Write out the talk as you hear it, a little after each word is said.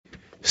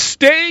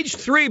Stage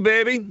 3,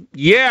 baby.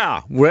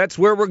 Yeah, that's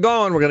where we're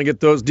going. We're going to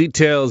get those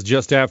details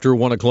just after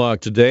 1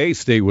 o'clock today.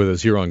 Stay with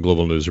us here on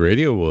Global News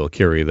Radio. We'll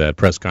carry that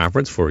press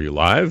conference for you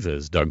live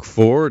as Doug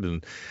Ford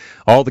and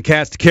all the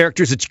cast of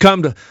characters that you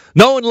come to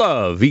know and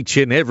love each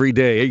and every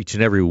day, each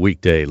and every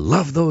weekday.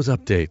 Love those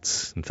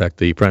updates. In fact,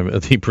 the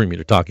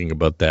Premier talking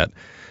about that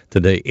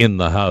today in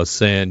the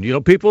House. And, you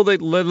know, people, they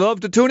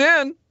love to tune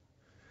in.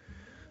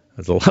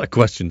 There's a lot of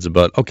questions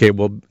about, okay,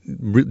 well,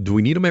 do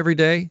we need them every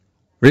day?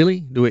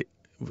 Really?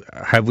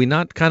 Have we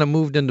not kind of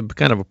moved into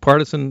kind of a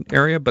partisan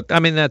area? But, I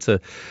mean, that's a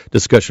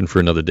discussion for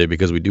another day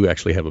because we do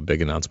actually have a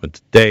big announcement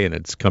today, and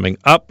it's coming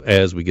up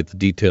as we get the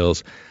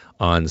details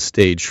on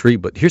Stage 3.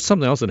 But here's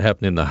something else that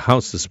happened in the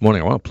House this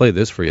morning. I want to play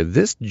this for you.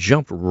 This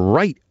jumped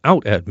right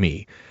out at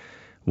me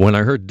when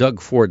I heard Doug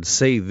Ford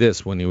say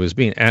this when he was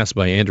being asked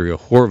by Andrea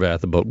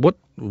Horwath about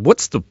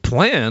what's the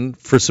plan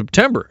for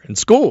September in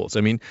schools.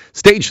 I mean,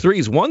 Stage 3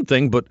 is one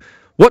thing, but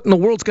what in the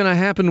world's going to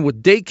happen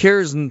with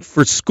daycares and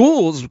for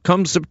schools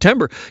come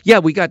September? Yeah,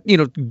 we got,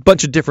 a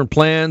bunch of different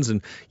plans.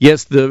 And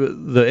yes,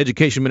 the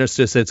education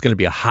minister said it's going to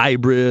be a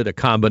hybrid, a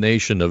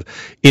combination of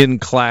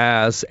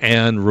in-class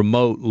and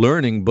remote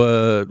learning.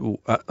 But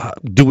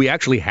do we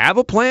actually have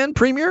a plan,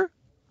 Premier?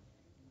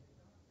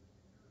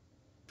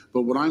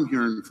 But what I'm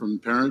hearing from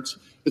parents,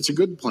 it's a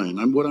good plan.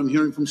 And what I'm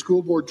hearing from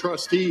school board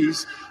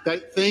trustees,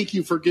 that thank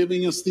you for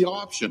giving us the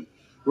option,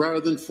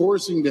 rather than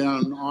forcing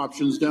down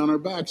options down our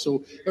back.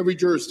 So every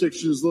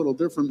jurisdiction is a little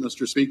different,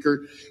 Mr.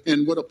 Speaker,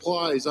 and what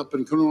applies up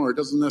in Kenora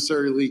doesn't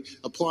necessarily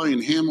apply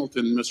in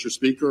Hamilton, Mr.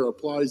 Speaker,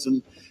 applies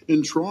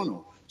in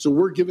Toronto. So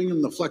we're giving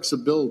them the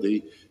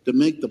flexibility to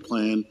make the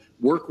plan,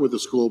 work with the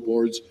school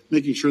boards,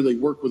 making sure they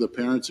work with the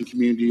parents and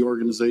community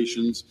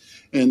organizations,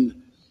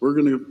 and we're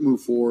going to move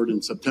forward in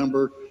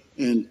September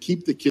and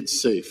keep the kids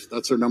safe.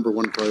 That's our number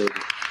one priority.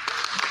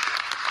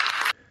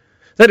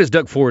 That is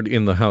Doug Ford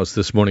in the House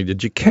this morning.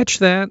 Did you catch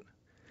that?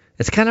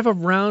 It's kind of a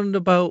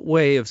roundabout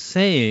way of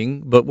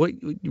saying, but what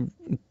you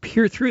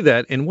peer through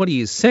that, and what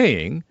he is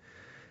saying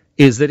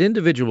is that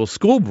individual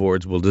school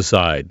boards will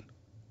decide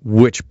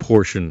which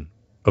portion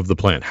of the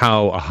plan,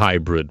 how a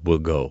hybrid will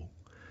go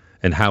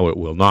and how it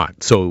will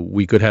not. So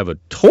we could have a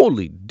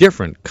totally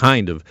different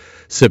kind of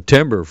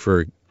September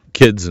for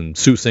kids in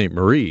Sault Ste.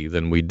 Marie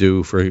than we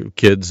do for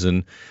kids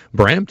in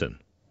Brampton.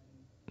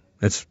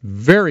 That's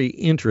very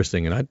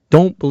interesting, and I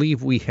don't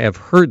believe we have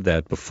heard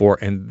that before,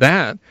 and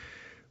that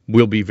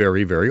will be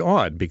very, very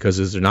odd, because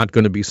is there not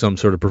going to be some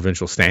sort of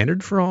provincial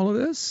standard for all of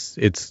this?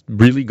 It's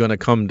really going to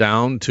come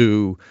down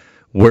to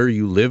where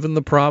you live in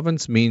the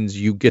province means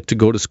you get to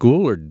go to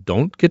school or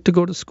don't get to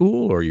go to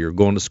school, or you're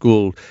going to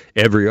school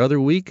every other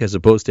week as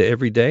opposed to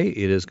every day.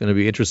 It is going to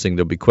be interesting.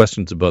 There'll be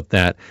questions about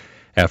that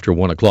after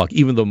 1 o'clock,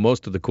 even though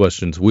most of the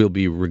questions will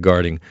be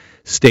regarding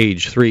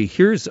Stage 3.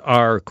 Here's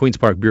our Queen's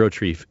Park Bureau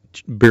Chief,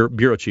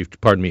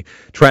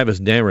 Travis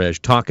Dhanraj,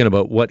 talking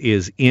about what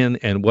is in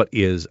and what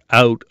is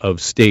out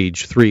of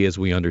Stage 3 as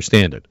we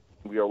understand it.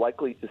 We are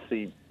likely to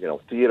see,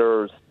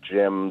 theaters,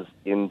 gyms,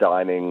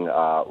 in-dining,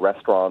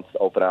 restaurants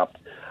open up,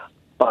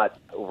 but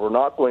we're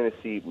not going to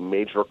see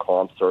major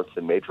concerts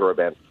and major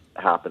events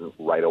happen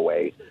right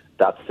away.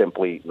 That's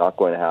simply not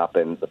going to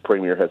happen. The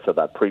Premier has said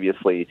that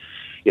previously.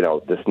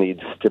 This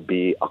needs to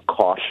be a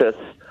cautious,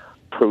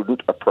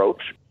 prudent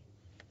approach.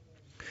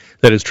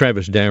 That is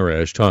Travis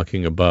Dhanraj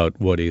talking about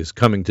what is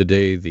coming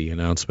today, the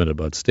announcement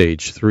about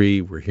Stage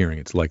 3. We're hearing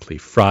it's likely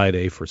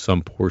Friday for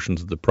some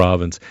portions of the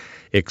province.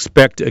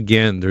 Expect,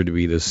 again, there to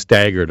be this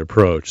staggered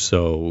approach.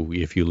 So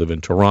if you live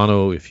in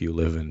Toronto, if you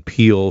live in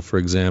Peel, for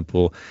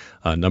example,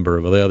 a number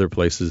of other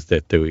places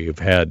that we've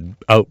had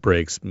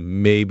outbreaks,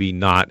 maybe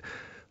not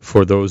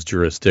for those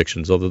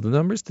jurisdictions, although the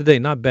numbers today,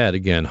 not bad.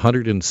 Again,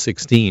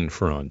 116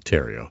 for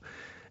Ontario.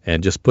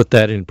 And just put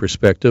that in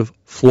perspective,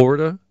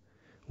 Florida,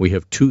 we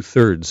have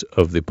 2/3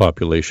 of the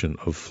population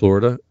of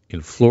Florida. In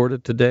Florida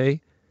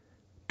today,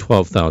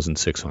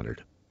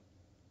 12,600.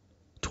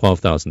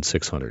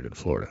 12,600 in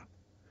Florida.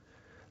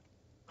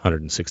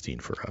 116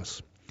 for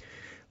us.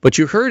 But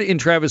you heard in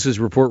Travis's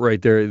report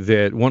right there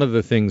that one of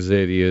the things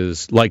that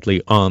is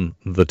likely on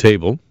the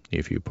table,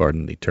 if you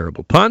pardon the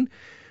terrible pun,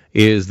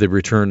 is the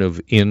return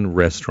of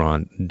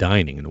in-restaurant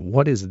dining. And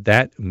what does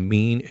that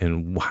mean,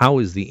 and how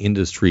is the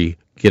industry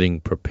getting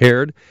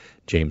prepared?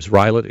 James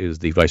Rylett is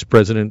the Vice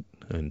President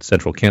in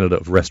Central Canada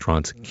of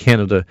Restaurants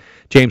Canada.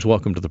 James,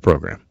 welcome to the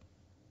program.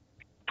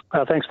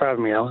 Thanks for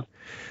having me, Alan.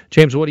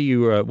 James, what are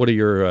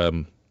your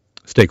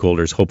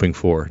stakeholders hoping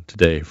for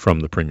today from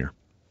the Premier?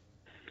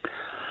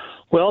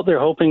 Well, they're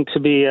hoping to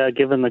be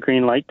given the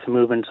green light to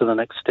move into the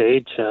next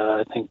stage.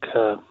 I think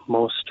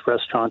most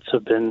restaurants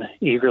have been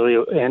eagerly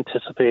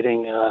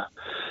anticipating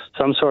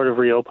some sort of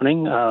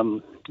reopening.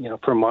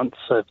 For months,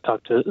 I've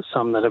talked to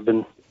some that have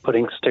been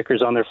putting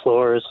stickers on their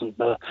floors and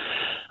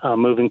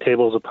moving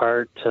tables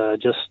apart,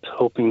 just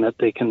hoping that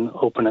they can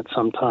open at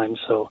some time.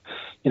 So,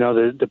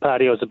 the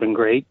patios have been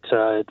great.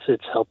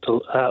 It's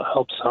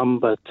helped some,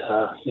 but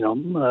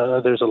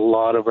there's a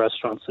lot of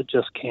restaurants that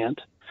just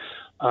can't.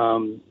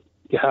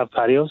 You have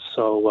patios,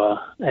 so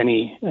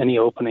any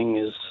opening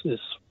is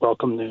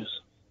welcome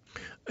news.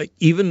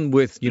 Even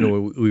with,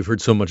 we've heard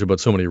so much about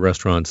so many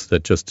restaurants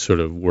that just sort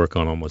of work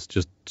on almost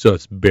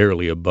just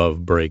barely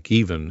above break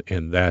even,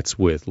 and that's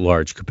with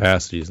large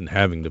capacities and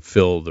having to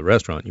fill the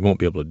restaurant. You won't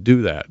be able to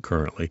do that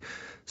currently.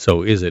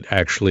 So is it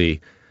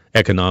actually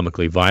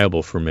economically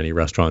viable for many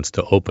restaurants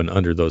to open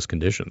under those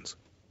conditions?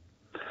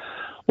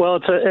 Well,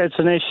 it's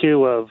an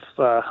issue of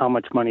how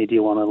much money do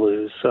you want to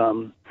lose.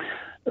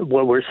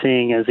 What we're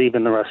seeing is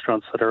even the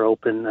restaurants that are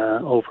open,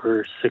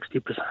 over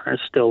 60% are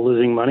still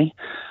losing money.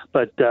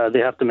 But they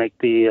have to make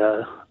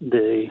the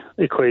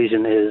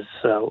equation is,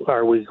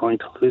 are we going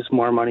to lose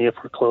more money if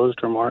we're closed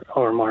or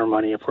more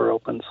money if we're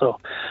open? So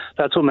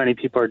that's what many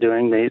people are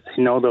doing. They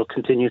know they'll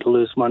continue to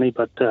lose money,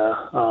 but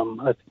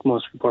I think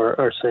most people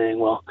are saying,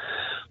 well,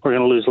 we're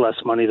going to lose less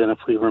money than if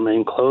we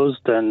remain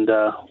closed, and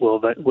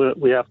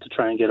we have to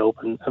try and get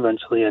open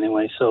eventually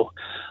anyway. So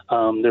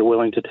they're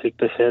willing to take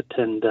the hit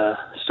and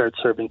start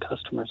serving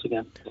customers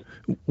again.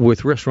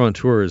 With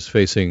restaurateurs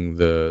facing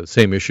the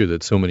same issue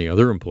that so many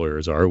other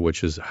employers are,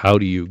 which is how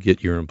do you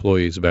get your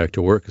employees back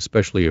to work,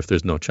 especially if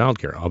there's no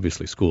childcare?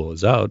 Obviously, school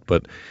is out,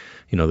 but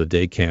the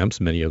day camps,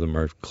 many of them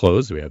are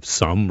closed. We have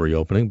some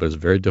reopening, but it's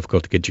very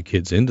difficult to get your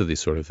kids into these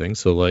sort of things.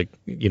 So,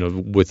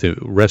 with the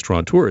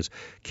restaurateurs,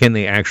 can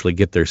they actually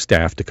get their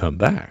staff to come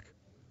back?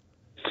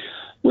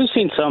 We've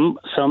seen some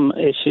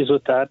issues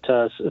with that.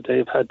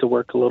 They've had to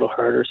work a little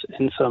harder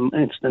in some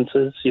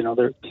instances.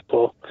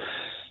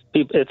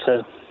 It's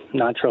a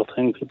natural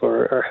thing. People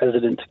are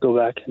hesitant to go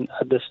back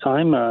at this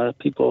time.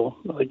 People,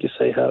 like you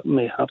say,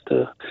 may have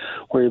to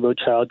worry about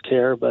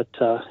childcare, but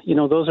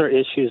those are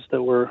issues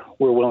that we're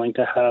willing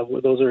to have.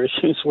 Those are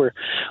issues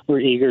we're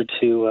eager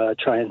to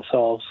try and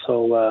solve.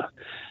 So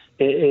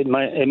it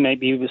might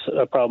be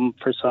a problem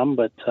for some,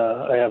 but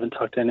I haven't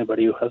talked to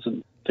anybody who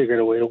hasn't figured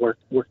a way to work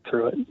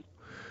through it.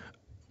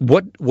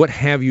 What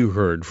have you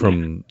heard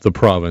from the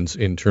province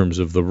in terms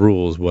of the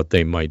rules, what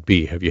they might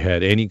be? Have you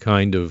had any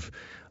kind of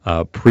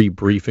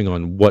pre-briefing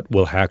on what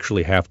will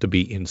actually have to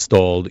be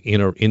installed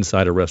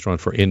inside a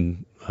restaurant for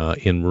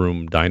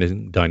in-room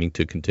dining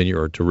to continue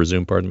or to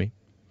resume? Pardon me.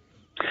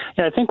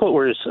 Yeah, I think what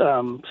we're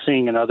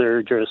seeing in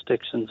other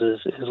jurisdictions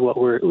is what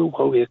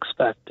we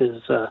expect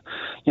is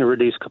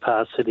reduced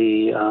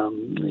capacity,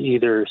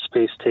 either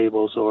space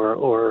tables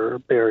or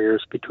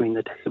barriers between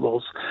the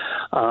tables,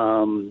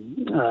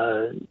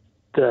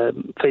 the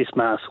face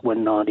mask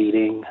when not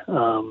eating,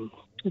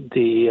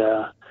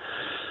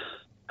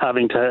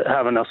 having to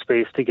have enough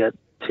space to get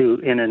to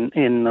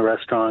in the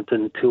restaurant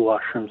and to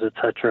washrooms,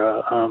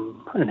 etc.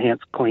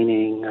 Enhanced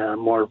cleaning,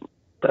 more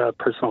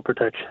personal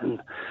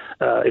protection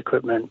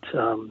equipment.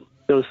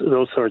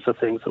 Those sorts of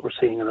things that we're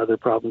seeing in other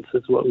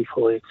provinces, what we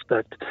fully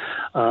expect.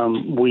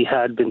 We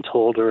had been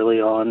told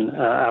early on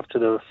after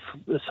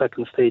the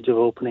second stage of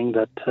opening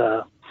that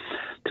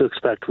to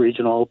expect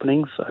regional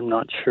openings. I'm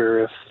not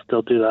sure if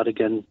they'll do that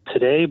again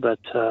today, but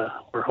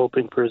we're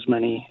hoping for as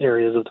many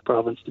areas of the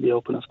province to be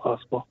open as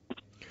possible.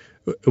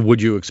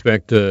 Would you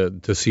expect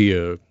to see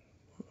a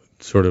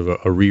sort of a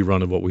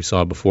rerun of what we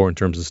saw before in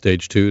terms of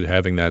stage 2,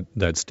 having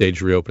that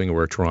stage reopening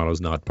where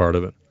Toronto's not part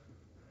of it?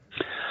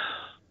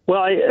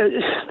 Well,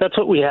 that's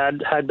what we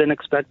had been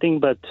expecting,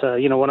 but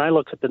when I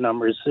look at the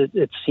numbers,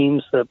 it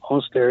seems that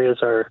most areas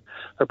are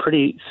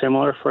pretty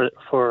similar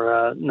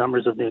for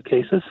numbers of new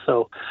cases.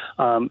 So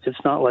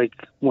it's not like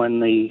when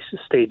the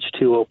stage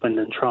 2 opened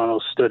and Toronto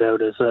stood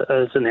out as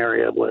an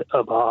area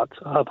of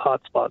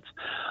hotspots.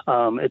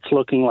 It's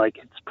looking like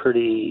it's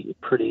pretty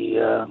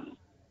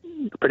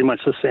much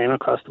the same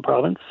across the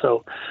province.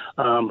 So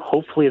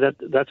hopefully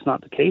that's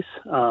not the case.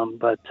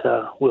 But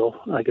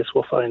I guess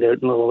we'll find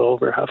out in a little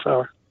over a half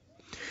hour.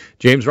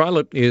 James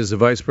Rylett is the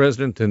Vice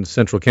President in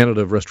Central Canada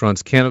of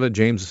Restaurants Canada.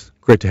 James,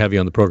 great to have you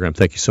on the program.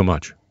 Thank you so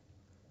much.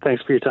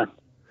 Thanks for your time.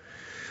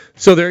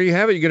 So there you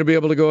have it. You're going to be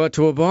able to go out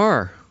to a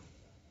bar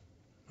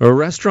or a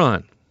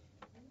restaurant.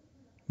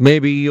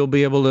 Maybe you'll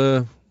be able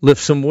to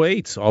lift some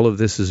weights. All of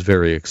this is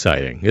very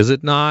exciting, is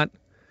it not?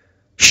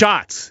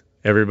 Shots,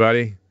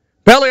 everybody.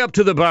 Belly up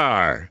to the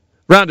bar.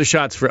 Round of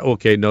shots for...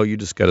 Okay, no, you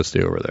just got to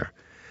stay over there.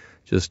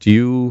 Just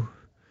you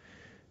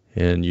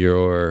and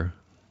your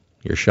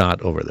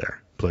shot over there,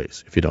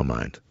 please, if you don't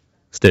mind.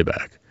 Stay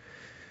back.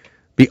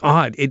 Be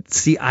odd.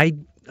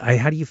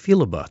 How do you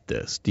feel about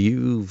this? Do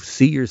you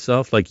see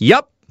yourself like,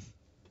 yep,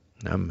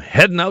 I'm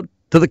heading out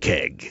to the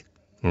Keg,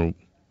 or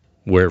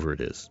wherever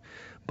it is.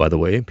 By the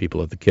way,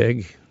 people at the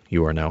Keg,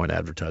 you are now an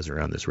advertiser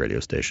on this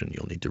radio station.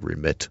 You'll need to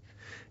remit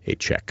a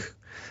check.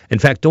 In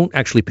fact, don't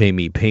actually pay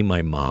me, pay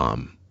my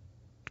mom,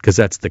 because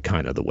that's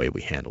the way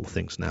we handle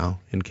things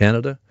now in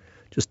Canada.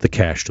 Just the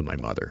cash to my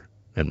mother,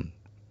 and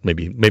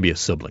maybe a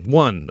sibling,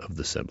 one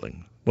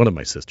of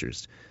my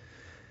sisters.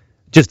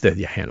 Just that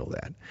you handle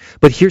that.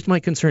 But here's my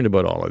concern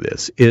about all of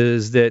this,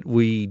 is that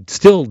we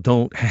still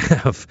don't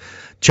have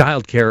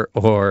childcare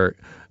or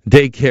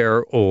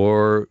daycare,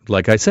 or,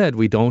 like I said,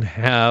 we don't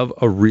have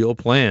a real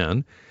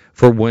plan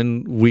for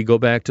when we go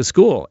back to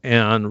school.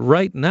 And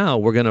right now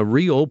we're going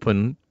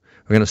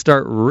to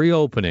start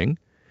reopening,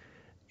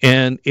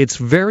 And it's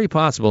very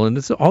possible,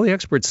 and all the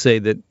experts say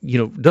that,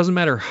 it doesn't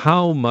matter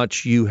how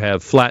much you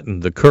have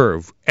flattened the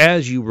curve,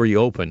 as you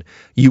reopen,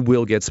 you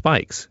will get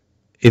spikes.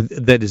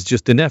 That is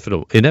just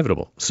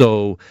inevitable.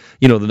 So,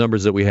 the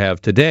numbers that we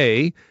have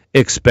today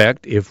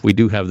expect, if we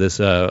do have this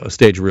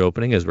stage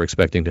reopening, as we're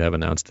expecting to have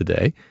announced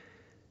today,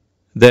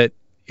 that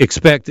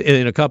expect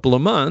in a couple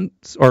of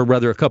months, or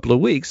rather a couple of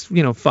weeks,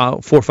 4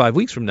 or 5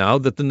 weeks from now,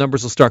 that the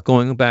numbers will start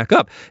going back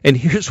up. And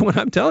here's what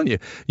I'm telling you.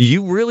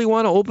 You really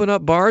want to open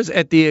up bars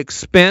at the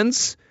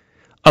expense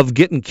of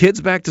getting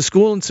kids back to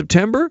school in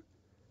September?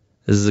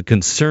 This is a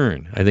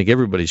concern. I think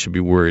everybody should be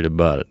worried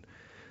about it.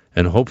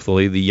 And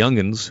hopefully the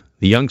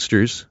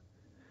youngsters,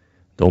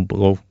 don't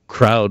go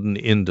crowding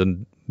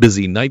into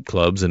busy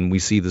nightclubs and we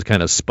see the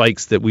kind of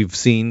spikes that we've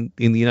seen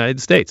in the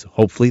United States.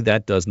 Hopefully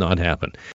that does not happen.